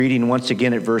Reading once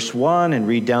again at verse 1 and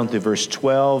read down through verse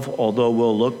 12, although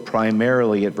we'll look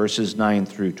primarily at verses 9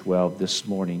 through 12 this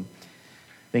morning.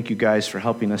 Thank you guys for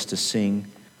helping us to sing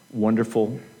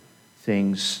wonderful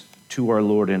things to our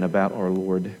Lord and about our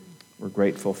Lord. We're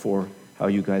grateful for how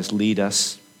you guys lead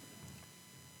us.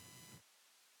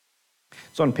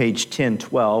 So on page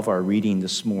 1012, our reading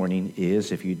this morning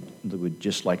is, if you would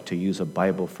just like to use a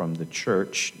Bible from the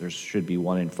church, there should be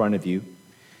one in front of you.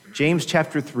 James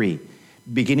chapter 3,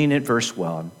 beginning at verse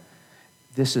 1.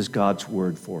 This is God's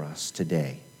word for us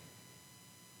today.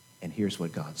 And here's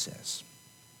what God says.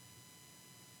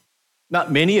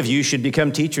 Not many of you should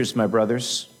become teachers, my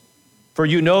brothers, for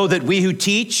you know that we who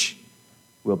teach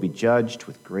will be judged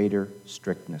with greater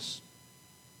strictness.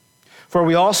 For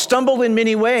we all stumble in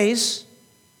many ways,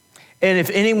 and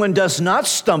if anyone does not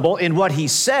stumble in what he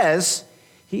says,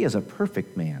 he is a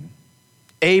perfect man,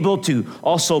 able to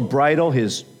also bridle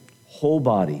his whole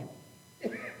body.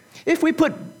 If we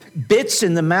put bits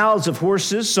in the mouths of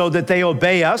horses so that they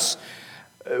obey us,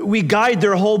 we guide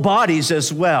their whole bodies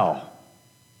as well.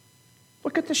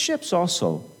 Look at the ships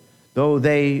also, though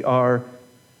they are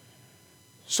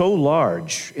so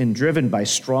large and driven by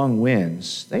strong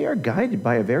winds, they are guided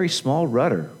by a very small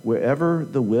rudder wherever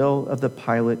the will of the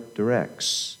pilot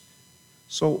directs.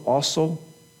 So also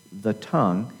the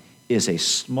tongue is a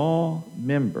small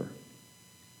member,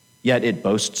 yet it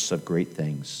boasts of great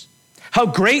things. How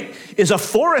great is a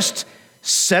forest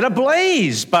set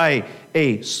ablaze by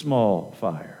a small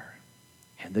fire.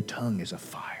 And the tongue is a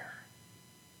fire,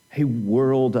 a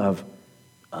world of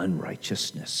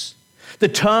unrighteousness. The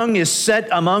tongue is set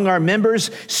among our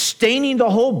members, staining the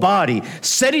whole body,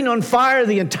 setting on fire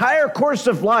the entire course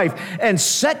of life, and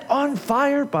set on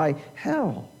fire by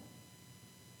hell.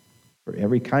 For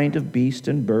every kind of beast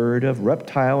and bird, of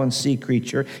reptile and sea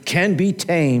creature can be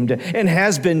tamed and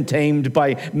has been tamed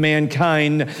by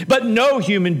mankind, but no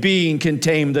human being can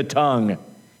tame the tongue.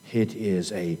 It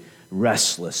is a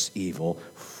restless evil,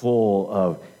 full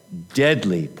of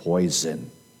deadly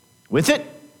poison. With it,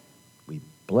 we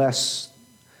bless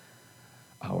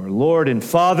our Lord and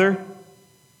Father,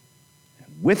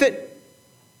 and with it,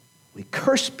 we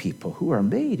curse people who are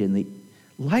made in the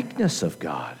likeness of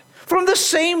God. From the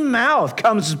same mouth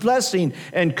comes blessing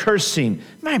and cursing.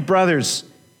 My brothers,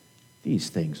 these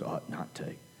things ought not to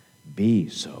be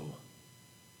so.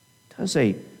 Does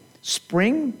a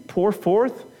spring pour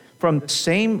forth from the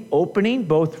same opening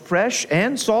both fresh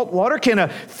and salt water? Can a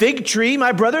fig tree,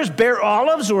 my brothers, bear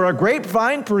olives, or a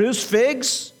grapevine produce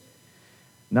figs?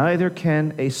 Neither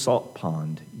can a salt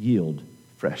pond yield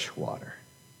fresh water.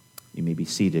 You may be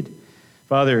seated.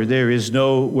 Father, there is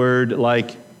no word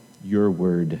like your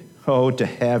word. Oh, to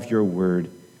have your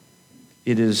word.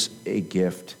 It is a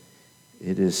gift.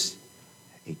 It is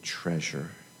a treasure.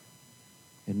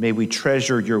 And may we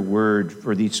treasure your word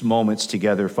for these moments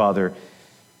together, Father.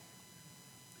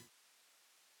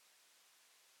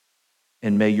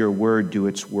 And may your word do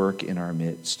its work in our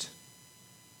midst.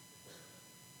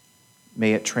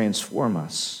 May it transform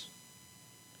us.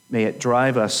 May it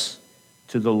drive us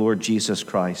to the Lord Jesus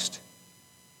Christ.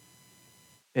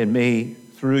 And may,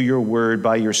 through your word,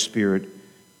 by your Spirit,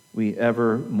 we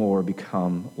ever more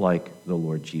become like the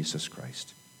Lord Jesus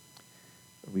Christ.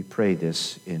 We pray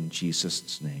this in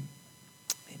Jesus' name.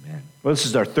 Amen. Well, this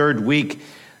is our third week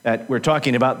that we're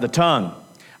talking about the tongue,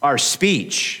 our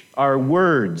speech, our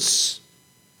words.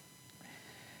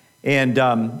 And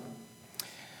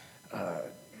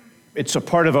it's a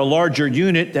part of a larger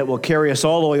unit that will carry us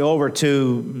all the way over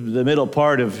to the middle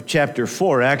part of chapter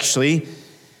 4, actually.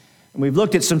 And we've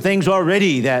looked at some things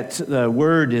already that the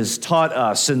Word has taught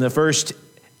us in the first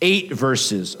 8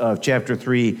 verses of chapter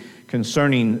 3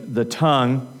 concerning the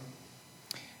tongue.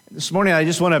 This morning, I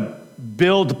just want to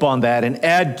build upon that and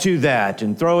add to that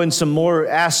and throw in some more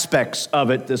aspects of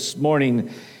it this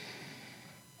morning.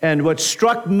 And what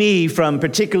struck me from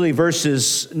particularly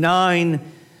verses 9,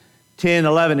 10,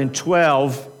 11, and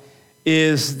 12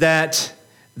 is that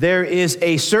there is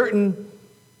a certain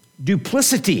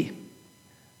duplicity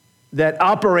that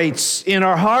operates in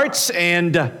our hearts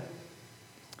and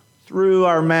through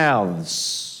our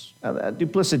mouths. Now, that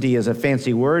duplicity is a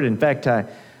fancy word. In fact,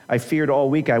 I feared all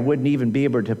week I wouldn't even be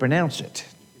able to pronounce it.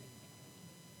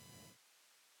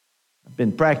 I've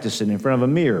been practicing in front of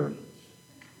a mirror.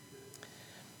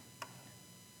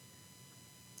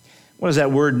 What does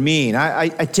that word mean? I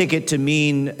take it to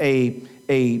mean a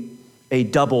a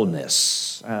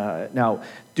doubleness. Now,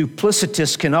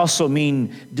 duplicitous can also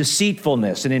mean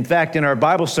deceitfulness. And in fact, in our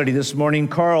Bible study this morning,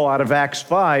 Carl out of Acts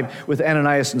 5 with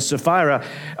Ananias and Sapphira,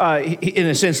 in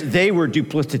a sense, they were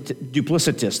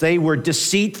duplicitous. They were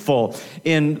deceitful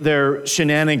in their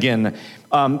shenanigan.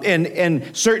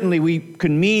 And certainly we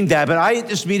can mean that, but I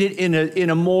just mean it in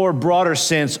a more broader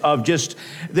sense of just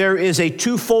there is a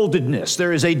twofoldedness,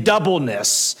 there is a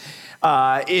doubleness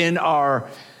in our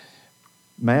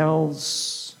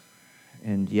mouths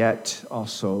and yet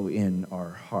also in our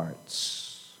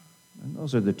hearts. And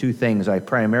those are the two things I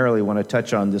primarily want to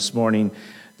touch on this morning,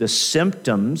 the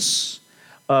symptoms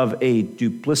of a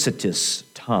duplicitous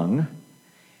tongue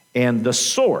and the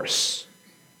source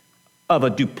of a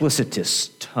duplicitous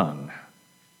tongue.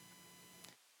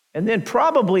 And then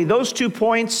probably those 2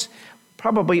 points,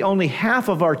 probably only half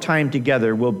of our time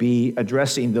together will be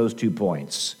addressing those 2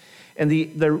 points. And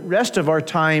the rest of our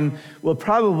time will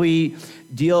probably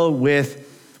deal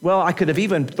with, well, I could have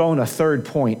even thrown a third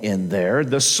point in there,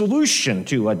 the solution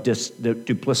to a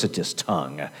duplicitous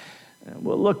tongue.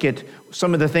 We'll look at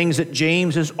some of the things that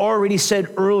James has already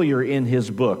said earlier in his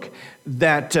book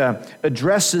that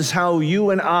addresses how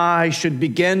you and I should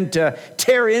begin to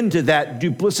tear into that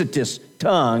duplicitous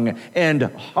tongue and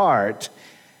heart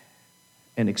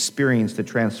and experience the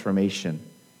transformation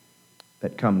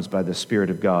that comes by the Spirit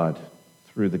of God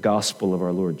through the gospel of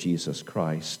our Lord Jesus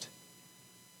Christ.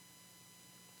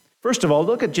 First of all,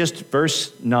 look at just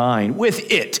verse 9.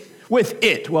 With it.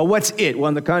 Well, what's it? Well,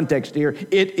 in the context here,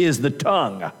 it is the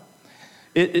tongue.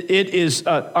 It is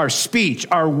our speech,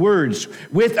 our words.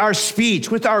 With our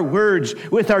speech, with our words,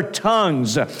 with our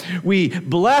tongues, we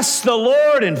bless the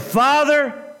Lord and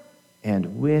Father,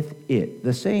 and with it,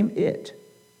 the same it,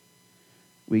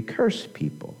 we curse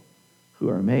people who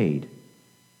are made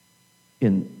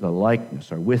in the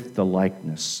likeness or with the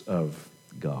likeness of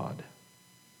God.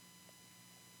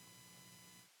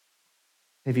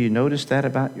 Have you noticed that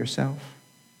about yourself?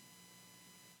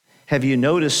 Have you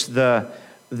noticed the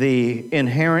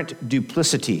inherent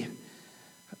duplicity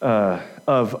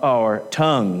of our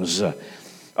tongues?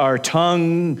 Our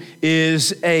tongue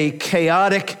is a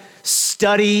chaotic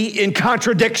study in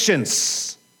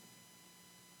contradictions.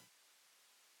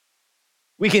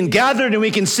 We can gather and we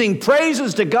can sing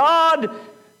praises to God.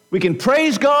 We can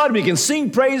praise God. We can sing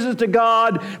praises to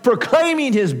God,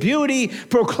 proclaiming His beauty,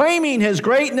 proclaiming His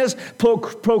greatness,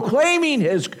 proclaiming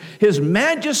His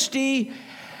majesty.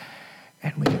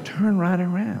 And we can turn right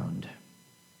around.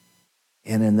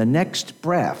 And in the next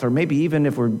breath, or maybe even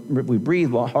if we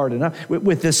breathe hard enough,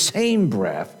 with the same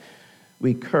breath,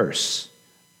 we curse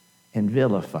and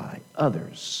vilify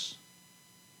others,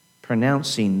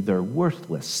 pronouncing their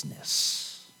worthlessness.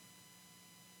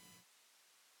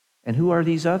 And who are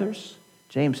these others?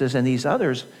 James says, and these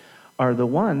others are the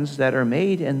ones that are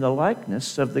made in the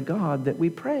likeness of the God that we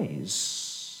praise.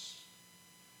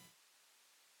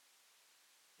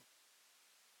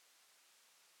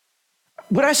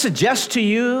 Would I suggest to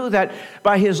you that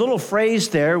by his little phrase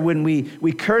there, when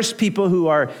we curse people who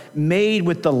are made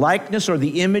with the likeness or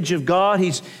the image of God,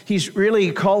 he's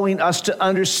really calling us to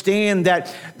understand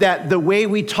that the way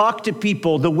we talk to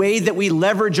people, the way that we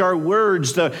leverage our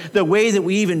words, the way that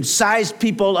we even size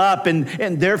people up and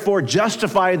therefore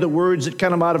justify the words that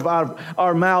come out of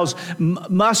our mouths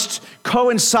must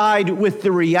coincide with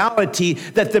the reality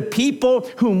that the people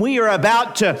whom we are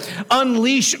about to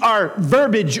unleash our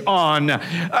verbiage on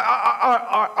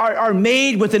are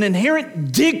made with an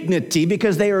inherent dignity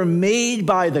because they are made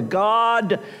by the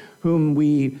God whom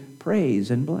we praise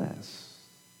and bless.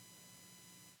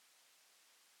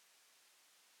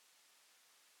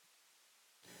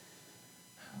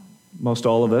 Most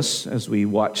all of us, as we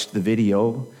watched the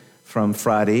video from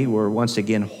Friday, were once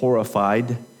again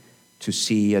horrified to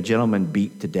see a gentleman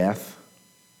beat to death.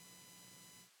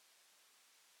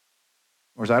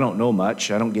 Of course, I don't know much.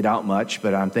 I don't get out much,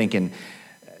 but I'm thinking,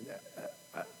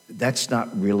 that's not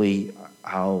really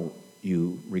how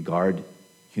you regard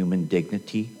human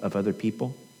dignity of other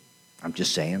people. I'm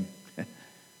just saying.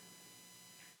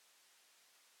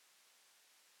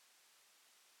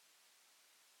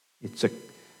 It's a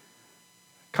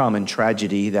common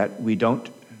tragedy that we don't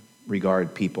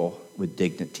regard people with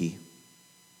dignity.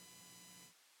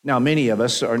 Now, many of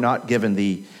us are not given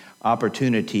the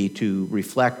opportunity to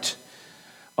reflect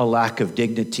a lack of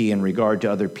dignity in regard to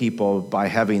other people by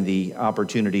having the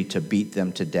opportunity to beat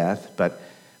them to death. But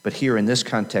here in this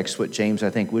context, what James, I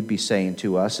think, would be saying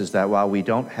to us is that while we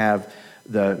don't have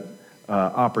the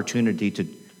opportunity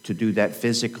to do that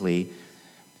physically,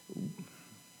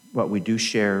 what we do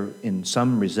share in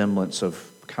some resemblance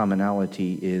of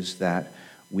commonality is that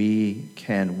we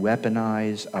can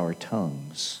weaponize our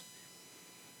tongues,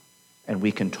 and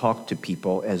we can talk to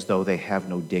people as though they have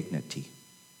no dignity.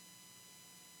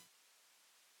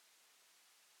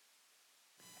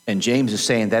 And James is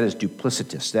saying that is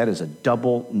duplicitous. That is a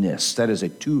doubleness. That is a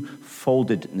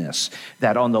two-foldedness.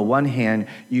 That on the one hand,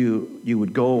 you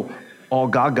would go all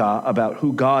gaga about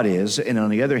who God is, and on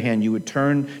the other hand, you would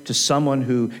turn to someone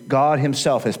who God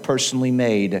himself has personally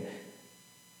made,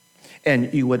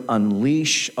 and you would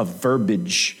unleash a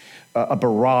verbiage, a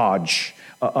barrage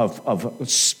of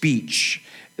speech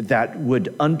that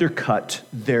would undercut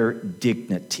their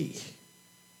dignity.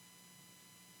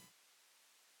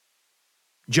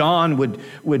 John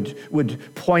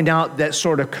would point out that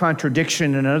sort of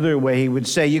contradiction in another way. He would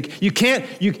say, you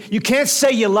can't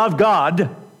say you love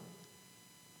God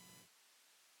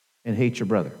and hate your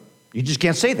brother. You just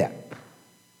can't say that.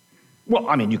 Well,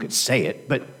 I mean, you could say it,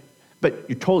 but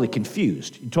you're totally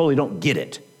confused. You totally don't get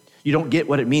it. You don't get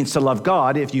what it means to love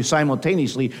God if you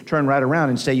simultaneously turn right around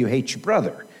and say you hate your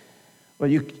brother. Well,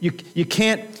 you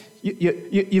can't.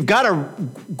 You've got to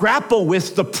grapple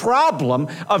with the problem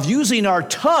of using our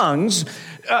tongues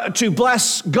to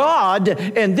bless God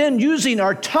and then using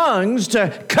our tongues to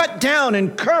cut down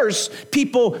and curse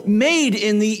people made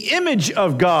in the image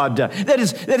of God. That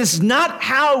is not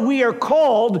how we are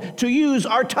called to use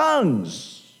our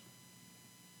tongues.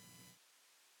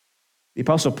 The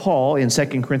Apostle Paul in 2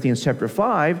 Corinthians chapter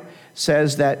 5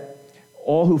 says that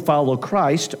all who follow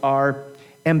Christ are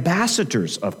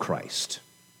ambassadors of Christ.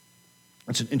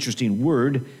 That's an interesting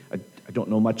word. I don't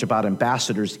know much about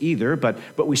ambassadors either, but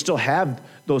we still have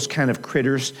those kind of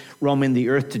critters roaming the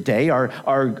earth today.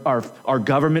 Our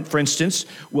government, for instance,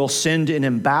 will send an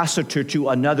ambassador to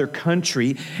another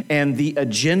country, and the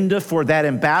agenda for that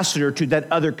ambassador to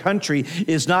that other country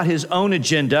is not his own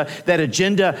agenda. That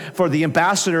agenda for the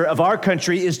ambassador of our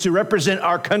country is to represent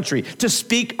our country, to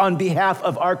speak on behalf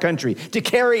of our country, to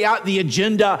carry out the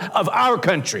agenda of our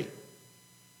country.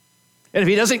 And if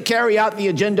he doesn't carry out the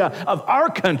agenda of our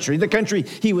country, the country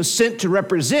he was sent to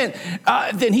represent,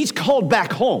 then he's called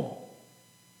back home.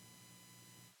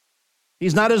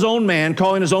 He's not his own man,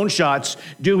 calling his own shots,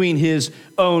 doing his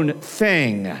own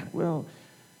thing. Well,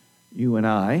 you and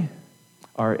I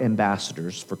are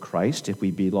ambassadors for Christ if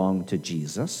we belong to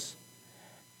Jesus.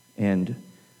 And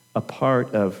a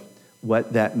part of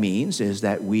what that means is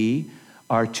that we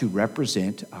are to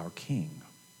represent our King.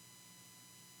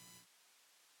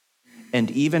 And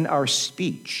even our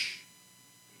speech,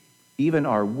 even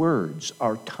our words,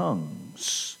 our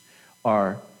tongues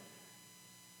are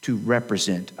to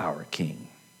represent our King.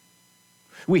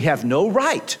 We have no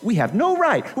right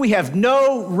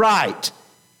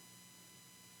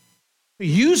to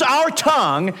use our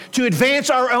tongue to advance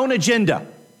our own agenda.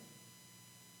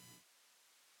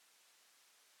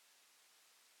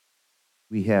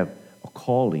 We have a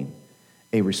calling,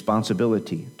 a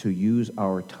responsibility to use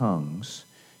our tongues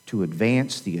to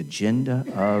advance the agenda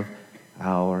of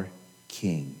our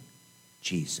King,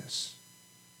 Jesus.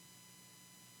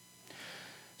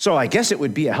 So I guess it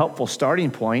would be a helpful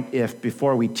starting point if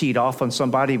before we teed off on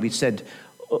somebody, we said,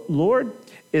 Lord,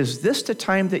 is this the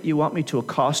time that you want me to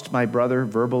accost my brother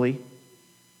verbally?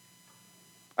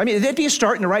 I mean, that'd be a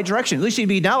start in the right direction. At least you'd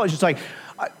be acknowledged. It's like,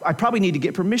 I probably need to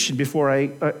get permission before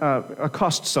I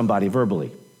accost somebody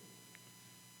verbally.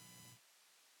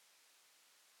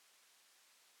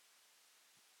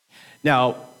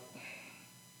 Now,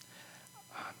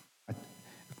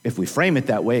 if we frame it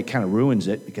that way, it kind of ruins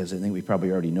it because I think we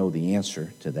probably already know the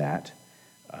answer to that.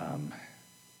 At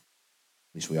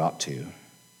least we ought to.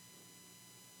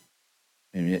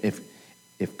 I mean,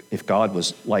 if God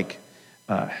was like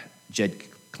Jed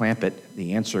Clampett,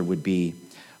 the answer would be,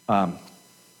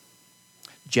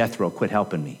 Jethro, quit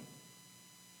helping me.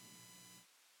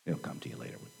 It'll come to you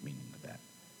later with the meaning of that.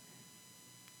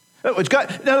 In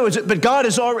other words, but God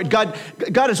has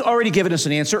already given us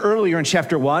an answer. Earlier in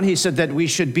chapter 1, he said that we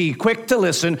should be quick to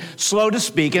listen, slow to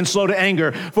speak, and slow to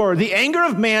anger. For the anger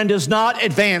of man does not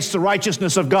advance the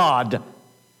righteousness of God.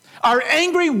 Our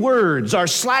angry words, our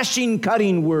slashing,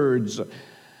 cutting words,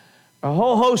 a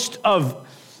whole host of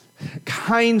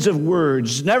kinds of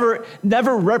words never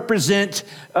represent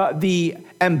the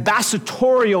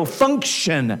ambassadorial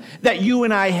function that you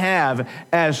and I have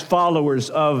as followers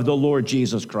of the Lord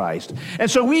Jesus Christ. And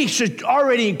so we should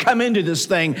already come into this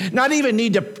thing, not even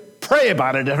need to pray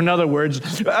about it. In other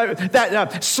words,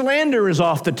 that slander is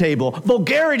off the table.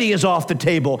 Vulgarity is off the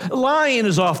table. Lying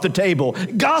is off the table.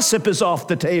 Gossip is off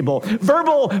the table.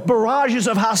 Verbal barrages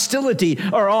of hostility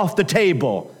are off the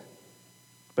table.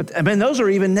 But I mean, those are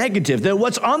even negative.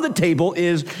 What's on the table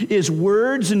is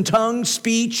words and tongue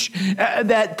speech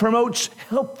that promotes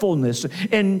helpfulness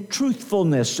and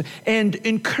truthfulness and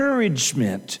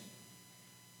encouragement.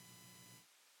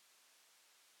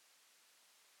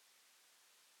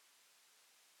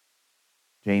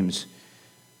 James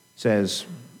says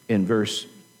in verse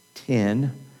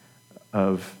 10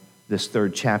 of this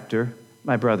third chapter,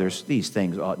 my brothers, these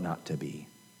things ought not to be.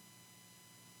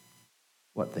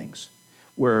 What things?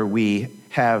 Where we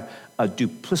have a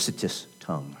duplicitous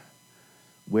tongue,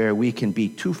 where we can be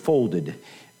two-folded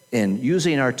in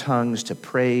using our tongues to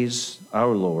praise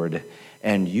our Lord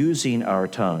and using our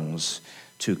tongues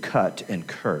to cut and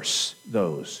curse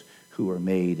those who are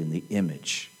made in the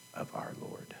image of our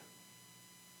Lord.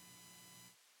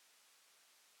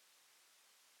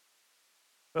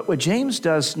 But what James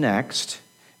does next,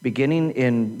 beginning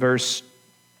in verse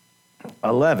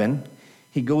 11,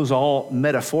 he goes all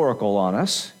metaphorical on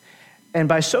us. And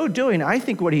by so doing, I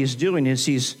think what he's doing is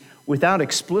he's, without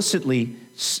explicitly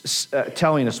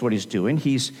telling us what he's doing,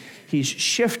 he's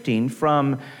shifting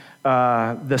from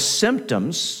the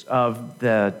symptoms of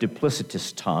the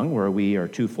duplicitous tongue, where we are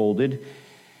two-folded,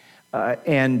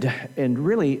 and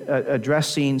really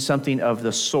addressing something of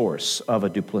the source of a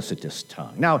duplicitous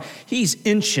tongue. Now, he's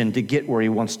inching to get where he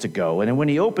wants to go. And when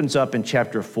he opens up in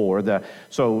chapter 4,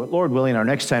 so Lord willing, our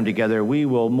next time together, we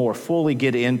will more fully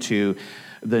get into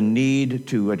the need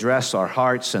to address our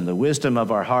hearts and the wisdom of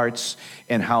our hearts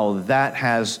and how that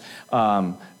has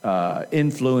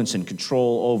influence and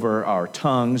control over our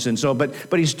tongues. And so, but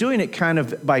he's doing it kind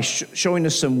of by showing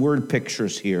us some word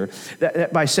pictures here,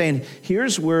 that by saying,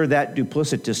 here's where that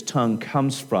duplicitous tongue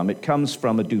comes from. It comes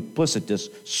from a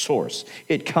duplicitous source.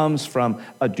 It comes from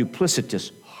a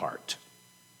duplicitous heart.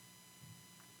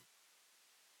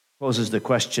 Poses the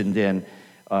question then,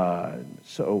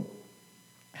 so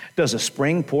does a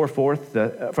spring pour forth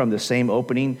from the same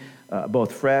opening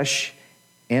both fresh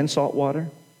and salt water?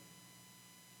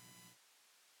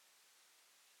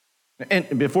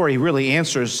 And before he really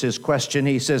answers his question,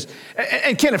 he says,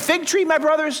 and can a fig tree, my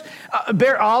brothers,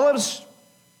 bear olives?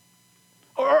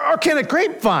 Or can a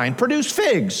grapevine produce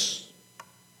figs?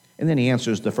 And then he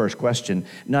answers the first question,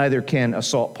 neither can a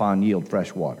salt pond yield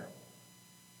fresh water.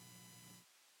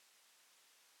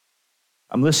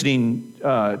 I'm listening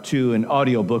to an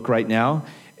audiobook right now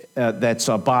that's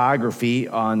a biography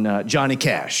on Johnny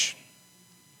Cash.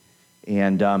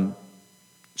 And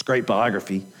it's a great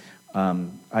biography.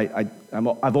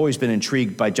 I've always been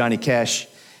intrigued by Johnny Cash.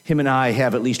 Him and I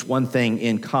have at least one thing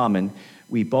in common.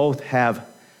 We both have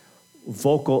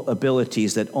vocal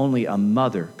abilities that only a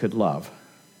mother could love.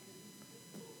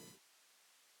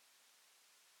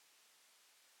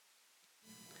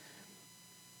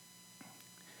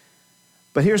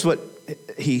 But here's what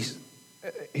his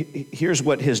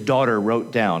daughter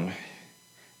wrote down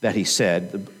that he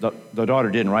said. The daughter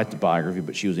didn't write the biography,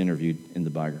 but she was interviewed in the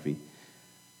biography.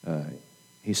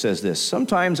 He says this,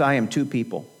 sometimes I am two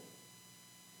people.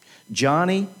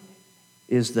 Johnny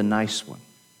is the nice one.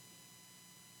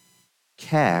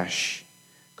 Cash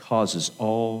causes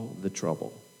all the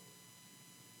trouble.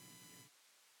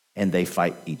 And they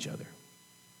fight each other.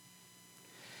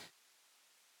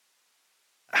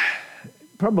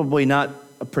 Probably not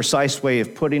a precise way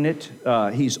of putting it.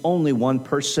 He's only one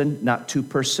person, not two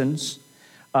persons.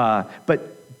 But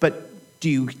do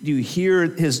you hear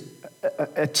his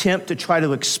attempt to try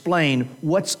to explain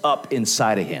what's up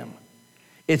inside of him?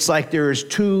 It's like there's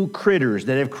two critters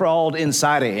that have crawled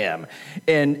inside of him.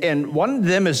 And one of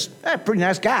them is a pretty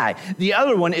nice guy. The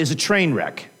other one is a train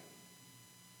wreck.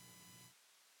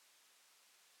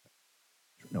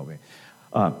 No way.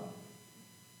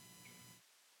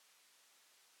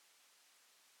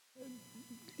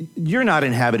 You're not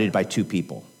inhabited by two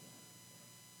people.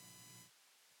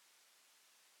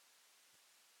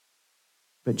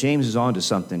 But James is on to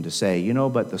something to say,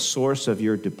 but the source of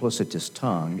your duplicitous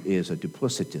tongue is a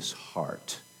duplicitous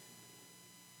heart.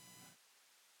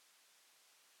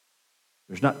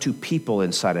 There's not two people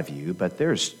inside of you, but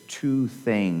there's two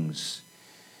things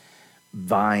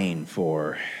vying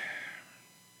for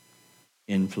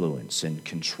influence and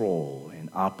control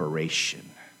and operation.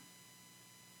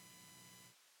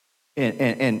 And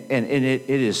it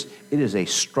is a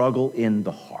struggle in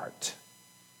the heart.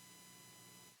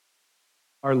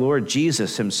 Our Lord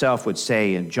Jesus himself would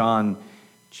say in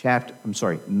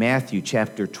Matthew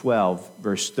chapter 12,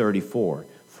 verse 34,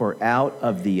 for out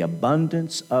of the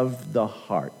abundance of the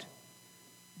heart,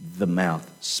 the mouth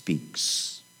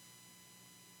speaks.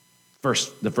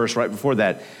 The verse right before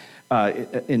that,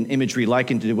 in imagery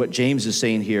likened to what James is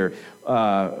saying here,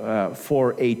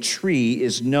 for a tree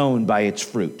is known by its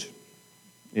fruit.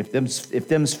 If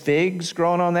them's figs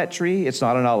growing on that tree, it's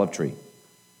not an olive tree.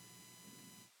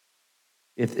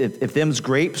 If them's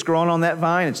grapes growing on that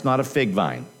vine, it's not a fig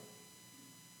vine.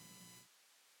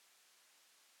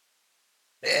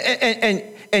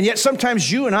 And yet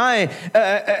sometimes you and I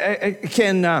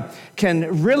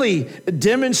can really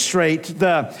demonstrate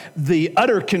the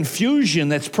utter confusion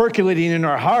that's percolating in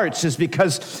our hearts, is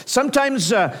because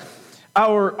sometimes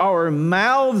our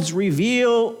mouths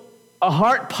reveal a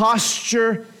heart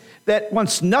posture that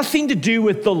wants nothing to do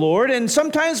with the Lord. And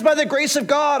sometimes by the grace of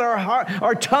God,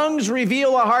 our tongues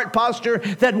reveal a heart posture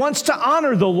that wants to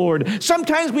honor the Lord.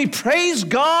 Sometimes we praise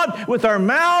God with our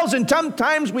mouths, and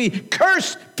sometimes we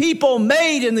curse people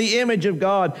made in the image of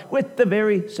God with the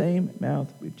very same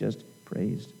mouth we've just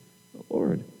praised the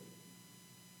Lord.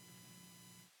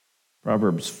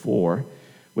 Proverbs 4,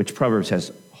 which Proverbs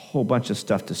has a whole bunch of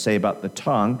stuff to say about the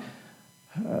tongue,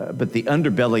 but the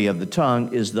underbelly of the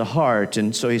tongue is the heart.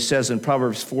 And so he says in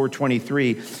Proverbs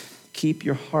 4:23, keep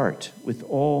your heart with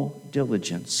all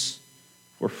diligence,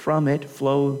 for from it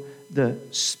flow the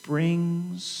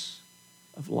springs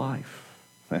of life.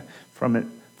 From it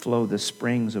flow the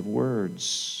springs of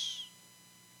words.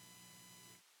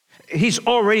 He's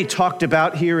already talked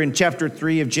about here in chapter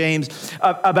 3 of James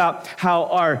about how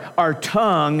our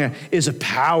tongue is a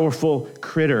powerful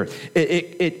critter.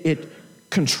 It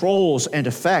controls and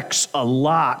affects a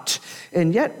lot.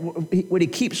 And yet, what he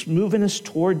keeps moving us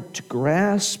toward to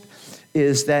grasp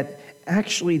is that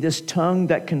actually this tongue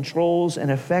that controls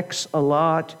and affects a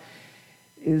lot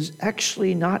is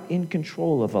actually not in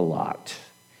control of a lot.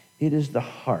 It is the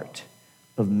heart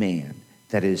of man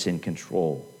that is in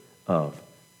control of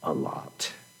a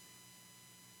lot.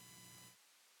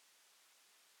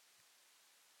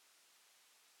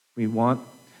 We want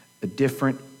a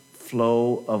different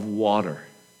flow of water,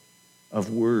 of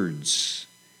words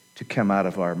to come out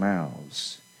of our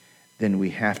mouths, then we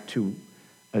have to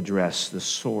address the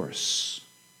source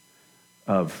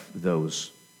of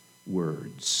those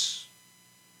words.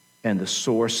 And the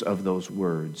source of those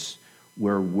words,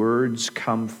 where words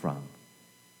come from,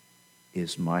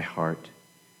 is my heart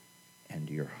and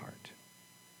your heart.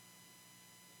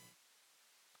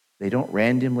 They don't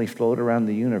randomly float around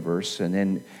the universe and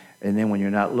then when you're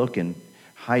not looking,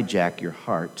 hijack your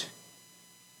heart.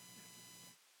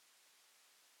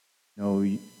 No,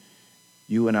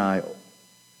 you and I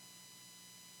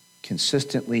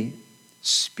consistently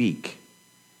speak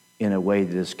in a way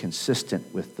that is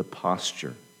consistent with the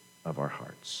posture of our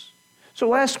hearts. So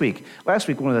last week,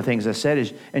 one of the things I said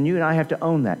is, and you and I have to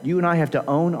own that. You and I have to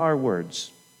own our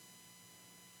words.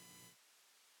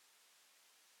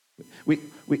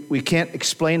 We can't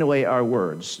explain away our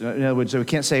words. In other words, we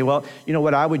can't say, well, you know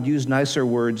what, I would use nicer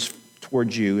words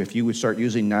towards you if you would start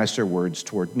using nicer words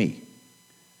toward me.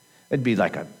 It'd be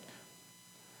like a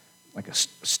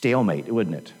stalemate,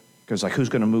 wouldn't it? Because who's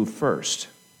going to move first?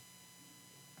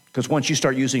 Because once you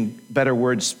start using better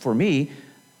words for me,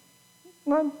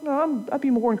 well, I'd be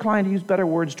more inclined to use better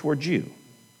words towards you.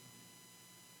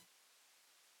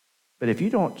 But if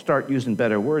you don't start using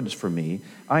better words for me,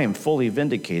 I am fully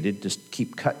vindicated to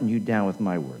keep cutting you down with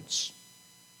my words.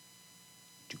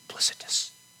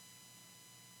 Duplicitous.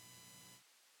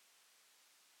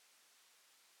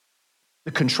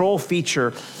 The control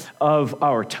feature of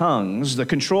our tongues, the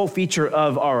control feature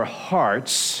of our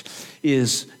hearts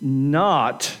is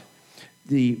not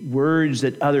the words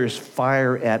that others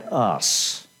fire at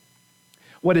us.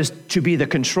 What is to be the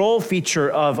control feature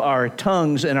of our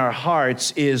tongues and our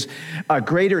hearts is a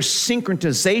greater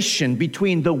synchronization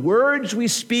between the words we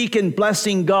speak in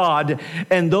blessing God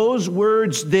and those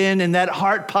words then, and that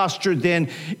heart posture then,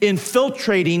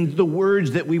 infiltrating the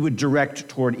words that we would direct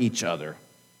toward each other.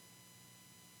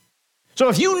 So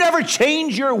if you never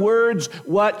change your words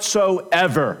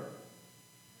whatsoever,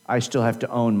 I still have to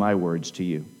own my words to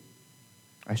you.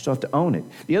 I still have to own it.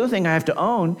 The other thing I have to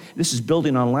own, this is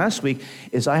building on last week,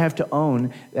 is I have to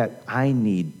own that I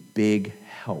need big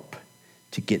help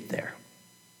to get there.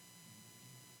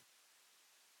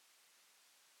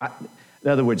 In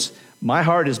other words, my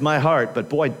heart is my heart, but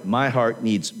boy, my heart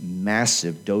needs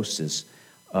massive doses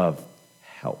of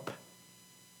help.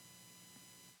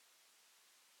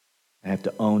 I have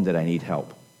to own that I need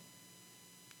help.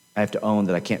 I have to own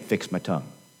that I can't fix my tongue.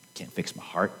 I can't fix my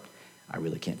heart. I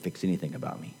really can't fix anything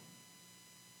about me.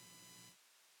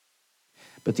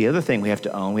 But the other thing we have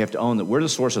to own that we're the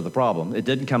source of the problem. It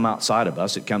didn't come outside of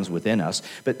us, it comes within us.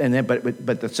 But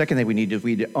the second thing we need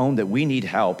to own that we need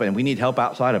help, and we need help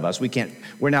outside of us.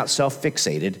 We're not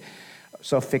self-fixated,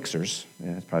 self-fixers.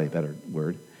 Yeah, that's probably a better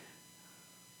word.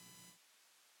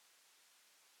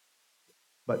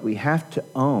 But we have to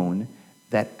own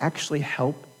that actually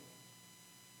help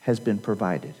has been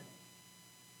provided.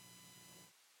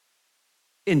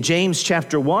 In James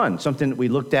chapter 1, something that we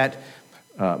looked at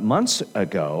months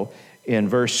ago, in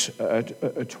verse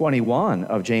 21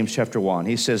 of James chapter 1,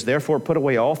 he says, "Therefore put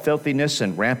away all filthiness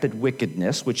and rampant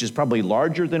wickedness," which is probably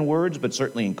larger than words, but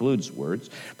certainly includes words.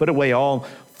 "Put away all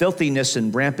filthiness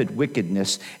and rampant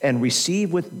wickedness, and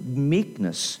receive with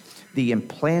meekness the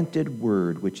implanted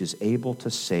word, which is able to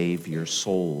save your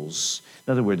souls."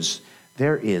 In other words,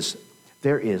 there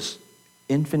is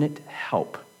infinite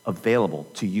help available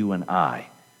to you and I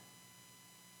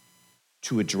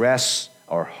to address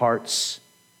our hearts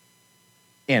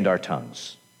and our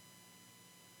tongues.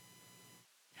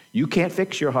 You can't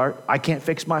fix your heart. I can't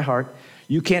fix my heart.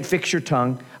 You can't fix your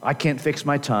tongue. I can't fix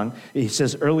my tongue. He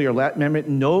says earlier, remember,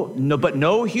 but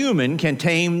no human can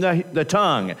tame the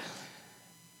tongue.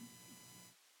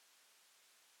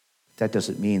 That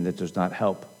doesn't mean that there's not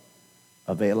help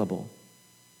available.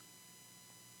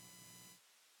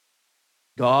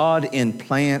 God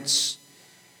implants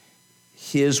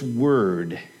his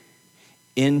word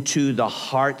into the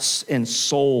hearts and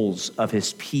souls of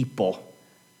his people.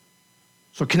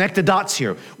 So connect the dots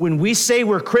here. When we say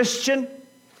we're Christian,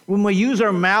 when we use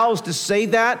our mouths to say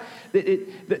that,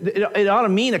 it ought to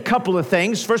mean a couple of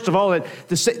things. First of all,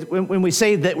 when we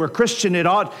say that we're Christian,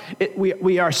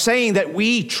 we are saying that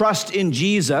we trust in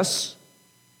Jesus.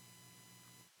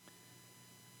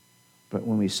 But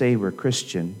when we say we're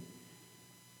Christian,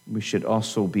 we should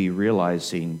also be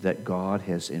realizing that God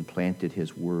has implanted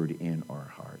his word in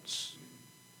our hearts.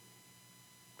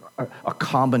 A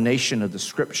combination of the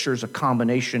scriptures, a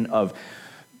combination of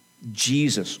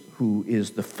Jesus, who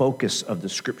is the focus of the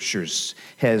scriptures,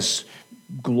 has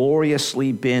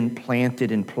gloriously been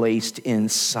planted and placed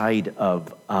inside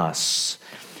of us.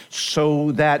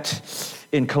 So that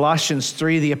in Colossians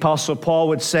 3, the Apostle Paul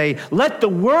would say, "Let the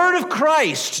word of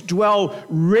Christ dwell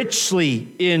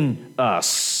richly in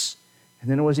us." And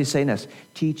then what does he say next?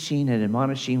 "Teaching and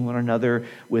admonishing one another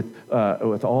with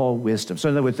all wisdom." So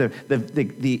in other words,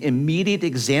 the immediate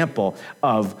example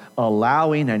of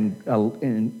allowing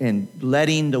and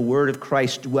letting the word of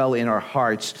Christ dwell in our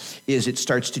hearts is it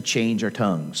starts to change our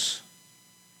tongues.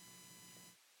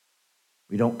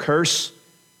 We don't curse,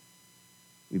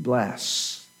 we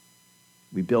bless.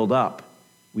 We build up,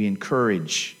 we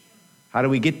encourage. How do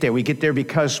we get there? We get there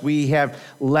because we have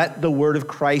let the word of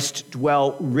Christ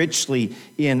dwell richly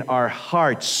in our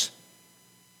hearts.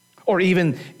 Or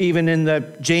even in the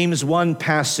James 1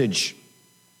 passage,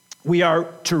 we are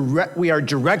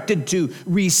directed to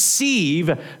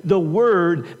receive the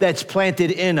word that's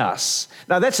planted in us.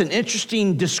 Now that's an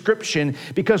interesting description,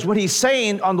 because what he's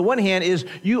saying on the one hand is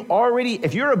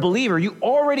if you're a believer, you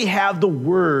already have the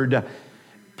word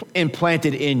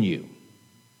implanted in you.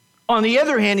 On the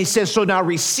other hand, he says, so now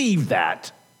receive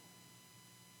that.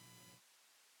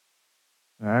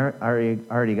 I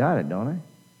already got it, don't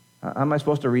I? How am I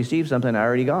supposed to receive something I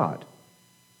already got?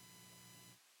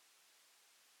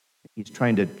 He's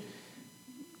trying to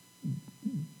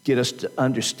get us to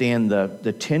understand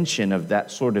the tension of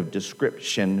that sort of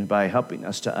description by helping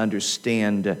us to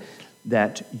understand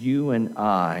that you and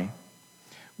I,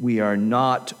 we are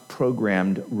not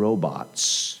programmed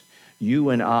robots. You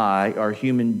and I are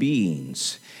human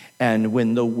beings. And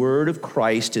when the word of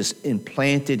Christ is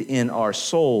implanted in our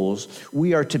souls,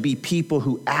 we are to be people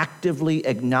who actively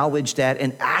acknowledge that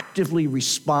and actively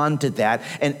respond to that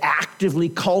and actively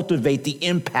cultivate the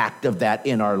impact of that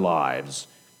in our lives.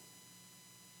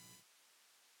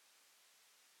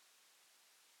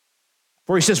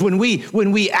 For he says, when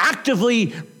we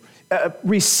actively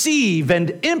receive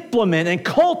and implement and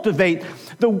cultivate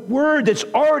the word that's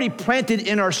already planted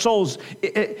in our souls,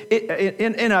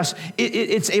 in us,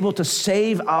 it's able to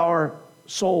save our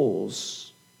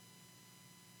souls.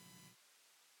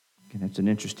 And it's an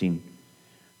interesting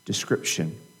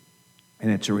description. And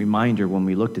it's a reminder when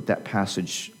we looked at that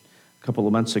passage a couple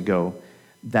of months ago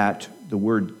that the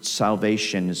word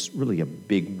salvation is really a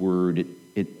big word.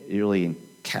 It really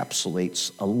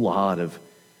encapsulates a lot of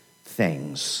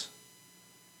things.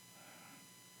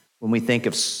 When we think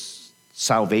of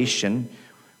salvation,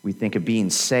 we think of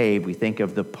being saved, we think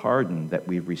of the pardon that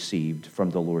we've received from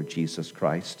the Lord Jesus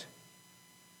Christ.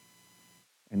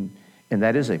 And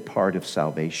that is a part of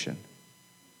salvation.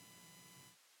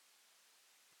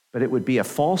 But it would be a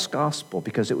false gospel,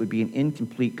 because it would be an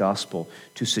incomplete gospel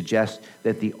to suggest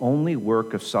that the only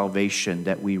work of salvation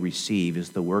that we receive is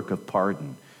the work of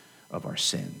pardon of our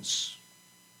sins.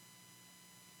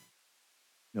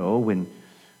 No, when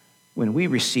When we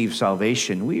receive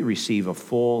salvation, we receive a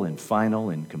full and final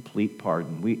and complete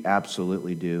pardon. We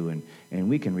absolutely do, and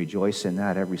we can rejoice in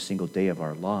that every single day of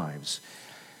our lives.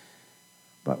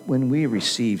 But when we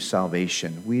receive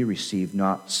salvation, we receive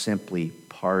not simply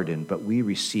pardon, but we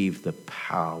receive the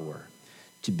power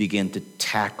to begin to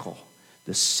tackle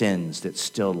the sins that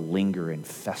still linger and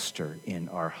fester in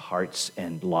our hearts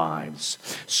and lives,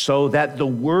 so that the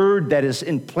word that is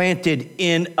implanted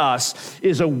in us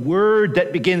is a word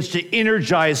that begins to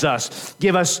energize us,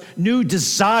 give us new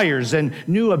desires and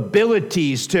new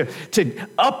abilities to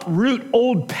uproot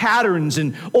old patterns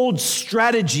and old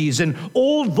strategies and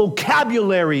old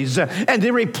vocabularies, and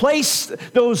to replace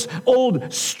those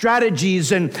old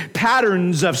strategies and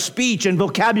patterns of speech and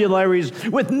vocabularies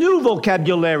with new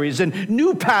vocabularies and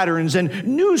new patterns and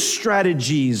new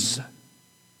strategies.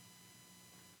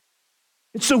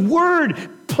 It's a word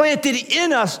planted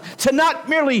in us to not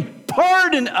merely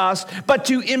pardon us, but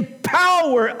to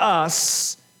empower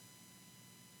us.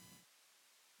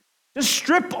 To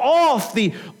strip off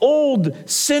the old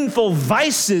sinful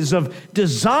vices of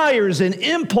desires and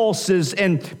impulses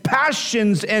and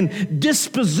passions and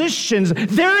dispositions.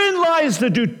 Therein lies the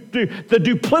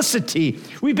duplicity.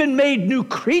 We've been made new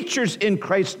creatures in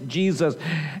Christ Jesus.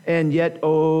 And yet,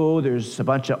 there's a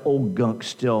bunch of old gunk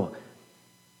still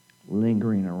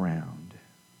lingering around.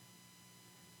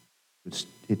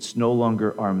 It's no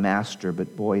longer our master,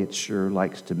 but boy, it sure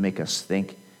likes to make us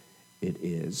think it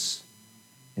is.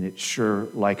 And it sure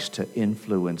likes to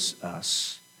influence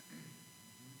us,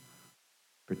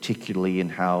 particularly in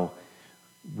how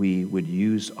we would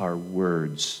use our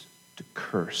words to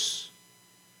curse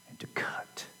and to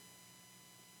cut.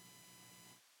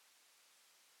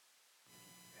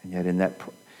 And yet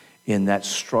in that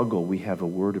struggle, we have a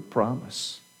word of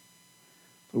promise.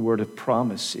 The word of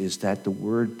promise is that the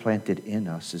word planted in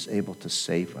us is able to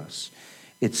save us.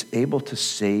 It's able to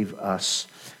save us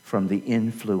from the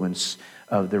influence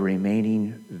of the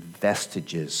remaining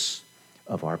vestiges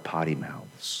of our potty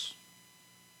mouths.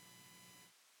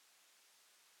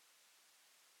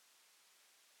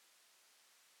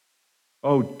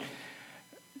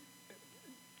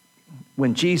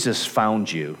 When Jesus found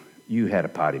you, you had a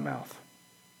potty mouth.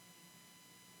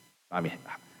 I mean,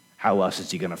 how else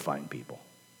is he going to find people?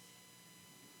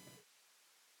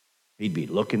 He'd be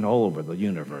looking all over the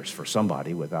universe for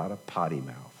somebody without a potty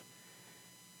mouth.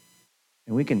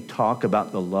 And we can talk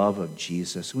about the love of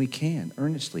Jesus. We can,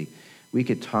 earnestly. We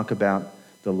could talk about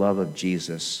the love of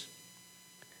Jesus,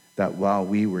 that while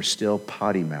we were still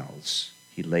potty mouths,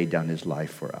 he laid down his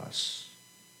life for us.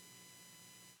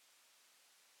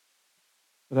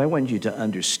 But I want you to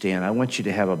understand, I want you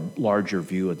to have a larger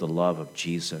view of the love of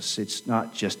Jesus. It's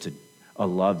not just a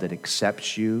love that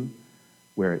accepts you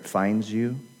where it finds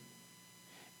you.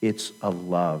 It's a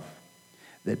love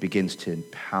that begins to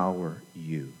empower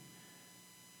you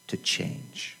to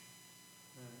change,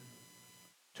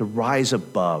 to rise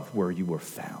above where you were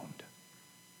found.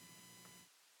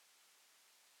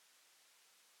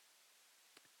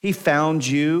 He found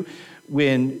you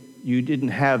when you didn't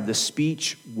have the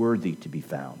speech worthy to be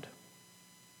found.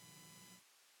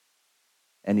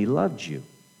 And he loved you.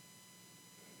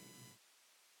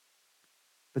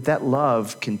 But that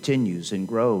love continues and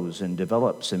grows and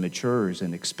develops and matures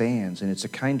and expands. And it's a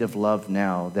kind of love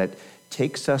now that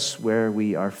takes us where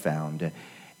we are found,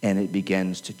 and it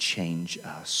begins to change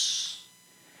us.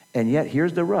 And yet,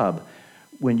 here's the rub.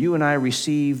 When you and I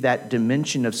receive that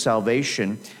dimension of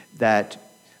salvation that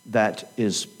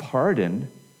is pardon,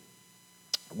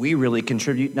 we really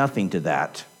contribute nothing to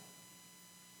that.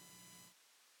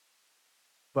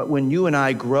 But when you and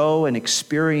I grow and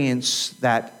experience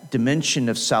that dimension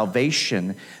of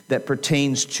salvation that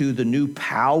pertains to the new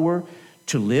power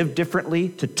to live differently,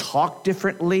 to talk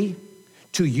differently,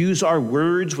 to use our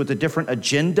words with a different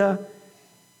agenda,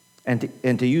 and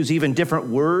to use even different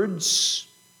words,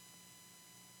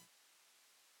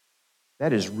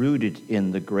 that is rooted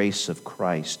in the grace of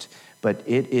Christ. But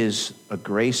it is a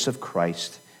grace of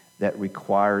Christ that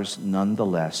requires,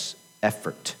 nonetheless,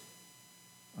 effort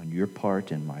on your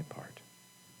part and my part.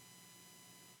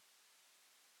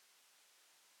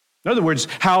 In other words,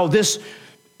 how this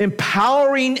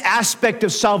empowering aspect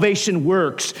of salvation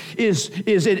works is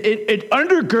it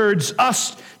undergirds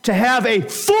us to have a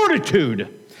fortitude,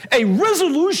 a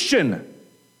resolution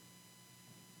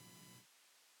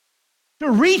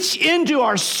to reach into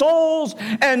our souls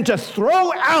and to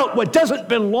throw out what doesn't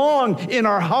belong in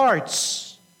our hearts.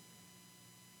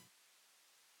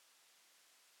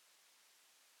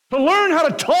 To learn how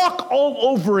to talk all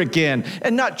over again,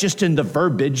 and not just in the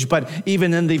verbiage, but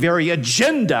even in the very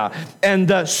agenda and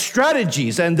the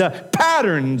strategies and the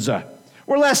patterns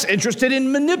We're less interested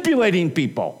in manipulating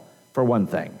people, for one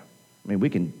thing. I mean, we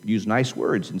can use nice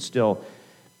words and still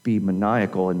be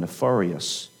maniacal and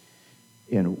nefarious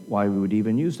in why we would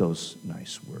even use those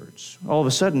nice words. All of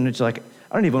a sudden, it's like,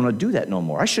 I don't even want to do that no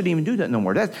more. I shouldn't even do that no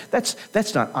more.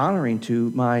 That's not honoring to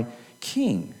my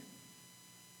King.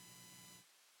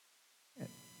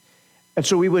 And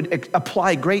so we would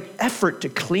apply great effort to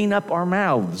clean up our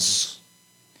mouths.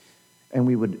 And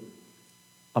we would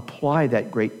apply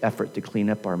that great effort to clean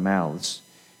up our mouths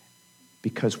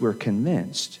because we're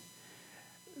convinced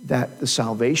that the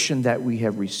salvation that we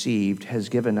have received has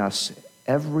given us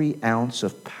every ounce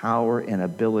of power and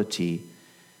ability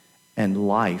and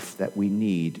life that we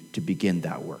need to begin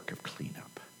that work of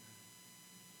cleanup.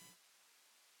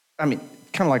 I mean,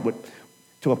 kind of like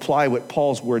to apply what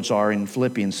Paul's words are in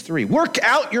Philippians 3. Work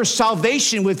out your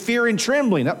salvation with fear and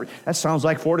trembling. That sounds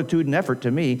like fortitude and effort to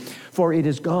me. For it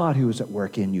is God who is at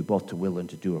work in you, both to will and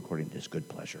to do according to his good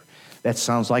pleasure. That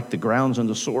sounds like the grounds and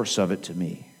the source of it to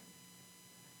me.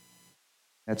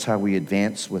 That's how we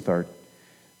advance with the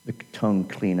tongue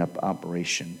cleanup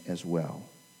operation as well.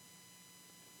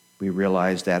 We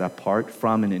realize that apart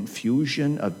from an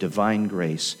infusion of divine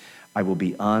grace, I will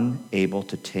be unable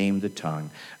to tame the tongue.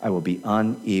 I will be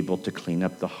unable to clean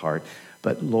up the heart.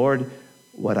 But Lord,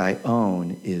 what I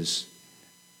own is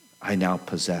I now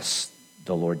possess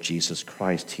the Lord Jesus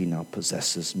Christ. He now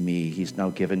possesses me. He's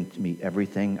now given me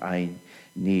everything I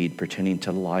need pertaining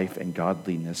to life and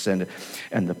godliness. And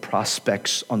the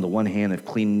prospects, on the one hand, of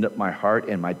cleaning up my heart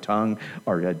and my tongue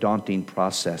are a daunting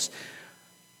process.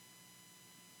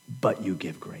 But you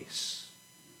give grace.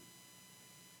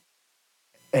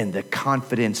 And the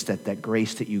confidence that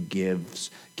grace that you gives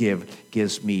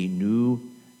me new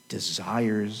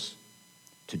desires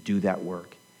to do that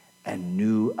work and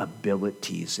new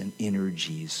abilities and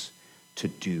energies to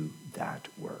do that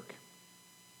work.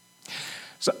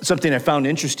 So, something I found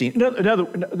interesting. In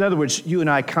other words, you and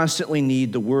I constantly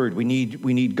need the word. We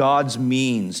need God's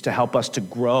means to help us to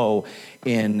grow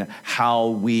in how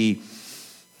we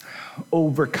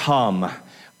overcome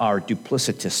our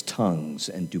duplicitous tongues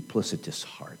and duplicitous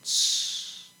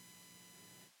hearts.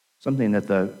 Something that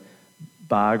the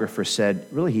biographer said,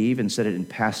 really he even said it in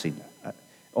passing,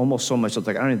 almost so much,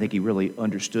 like I don't even think he really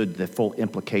understood the full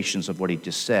implications of what he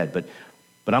just said, but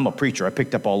I'm a preacher, I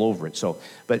picked up all over it.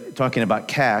 But talking about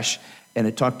cash, and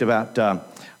it talked about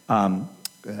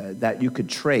that you could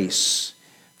trace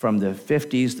from the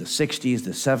 50s, the 60s,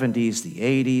 the 70s,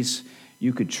 the 80s,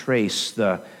 you could trace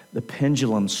the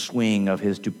pendulum swing of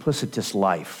his duplicitous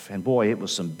life. And boy, it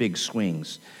was some big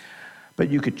swings. But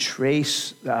you could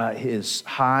trace his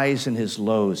highs and his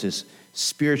lows, his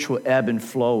spiritual ebb and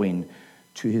flowing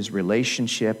to his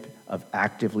relationship of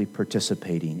actively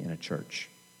participating in a church.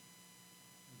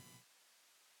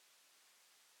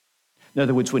 In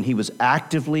other words, when he was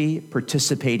actively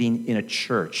participating in a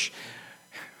church,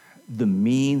 the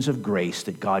means of grace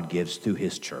that God gives through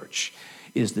his church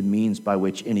is the means by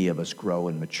which any of us grow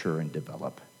and mature and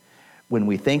develop. When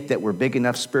we think that we're big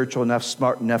enough, spiritual enough,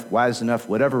 smart enough, wise enough,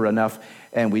 whatever enough,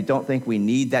 and we don't think we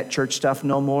need that church stuff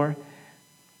no more,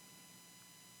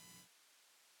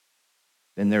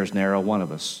 then there's narrow one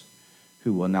of us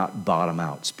who will not bottom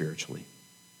out spiritually.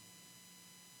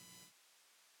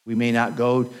 We may not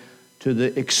go to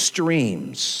the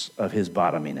extremes of his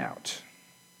bottoming out.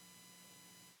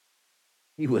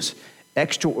 He was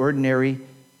extraordinary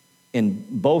in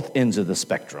both ends of the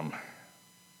spectrum.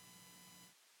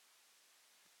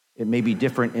 It may be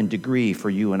different in degree for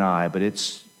you and I, but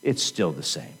it's still the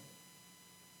same.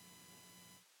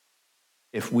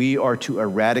 If we are to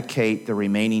eradicate the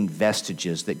remaining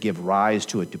vestiges that give rise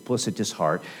to a duplicitous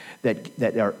heart,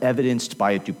 that are evidenced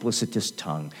by a duplicitous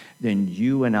tongue, then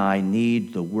you and I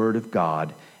need the Word of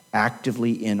God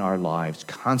actively in our lives,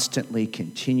 constantly,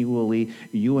 continually.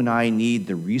 You and I need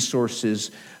the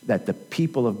resources that the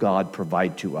people of God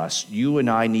provide to us. You and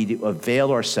I need to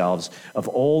avail ourselves of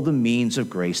all the means of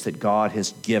grace that God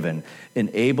has given and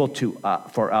able to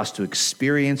for us to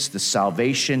experience the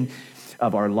salvation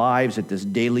of our lives at this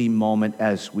daily moment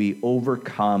as we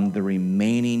overcome the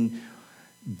remaining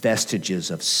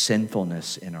vestiges of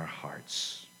sinfulness in our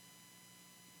hearts.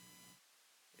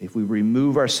 If we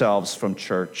remove ourselves from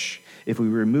church, if we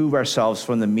remove ourselves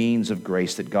from the means of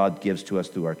grace that God gives to us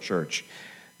through our church,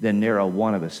 then narrow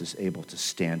one of us is able to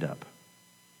stand up.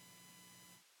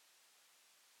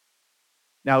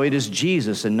 Now, it is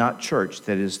Jesus and not church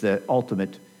that is the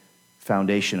ultimate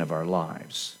foundation of our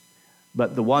lives.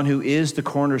 But the one who is the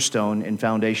cornerstone and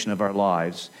foundation of our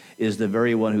lives is the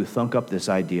very one who thunk up this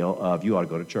ideal of you ought to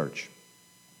go to church.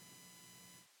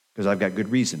 Because I've got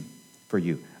good reason for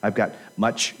you. I've got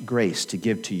much grace to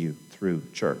give to you through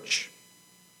church.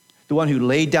 The one who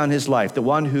laid down his life, the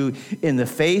one who, in the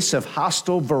face of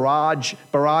hostile barrage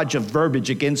of verbiage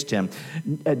against him,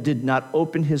 did not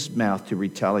open his mouth to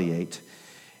retaliate.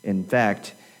 In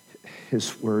fact,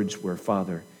 his words were,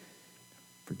 Father,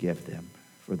 forgive them,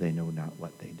 for they know not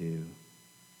what they do.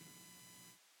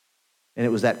 And it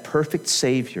was that perfect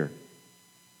Savior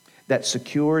that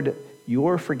secured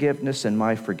your forgiveness and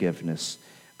my forgiveness.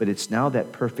 But it's now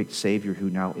that perfect Savior who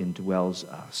now indwells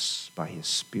us by his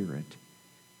Spirit,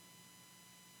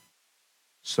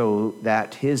 so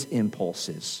that his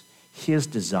impulses, his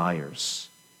desires,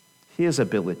 his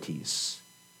abilities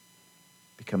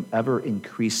become ever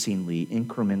increasingly,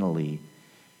 incrementally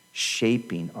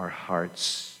shaping our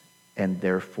hearts and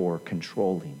therefore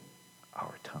controlling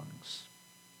our tongues.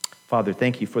 Father,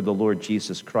 thank you for the Lord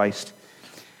Jesus Christ.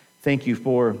 Thank you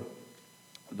for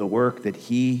the work that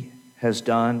he has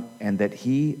done and that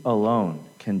he alone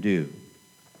can do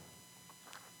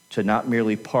to not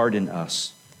merely pardon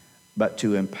us, but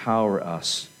to empower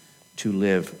us to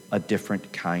live a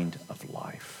different kind of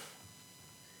life.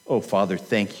 Oh, Father,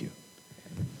 thank you.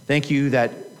 Thank you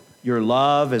that your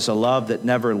love is a love that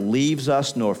never leaves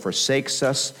us nor forsakes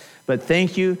us, but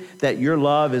thank you that your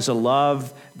love is a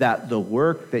love that the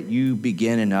work that you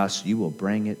begin in us, you will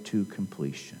bring it to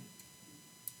completion.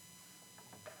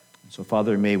 So,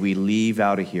 Father, may we leave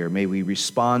out of here, may we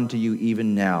respond to you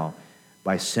even now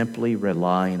by simply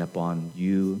relying upon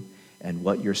you and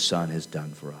what your Son has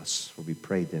done for us. For we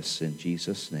pray this in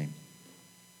Jesus' name.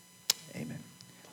 Amen.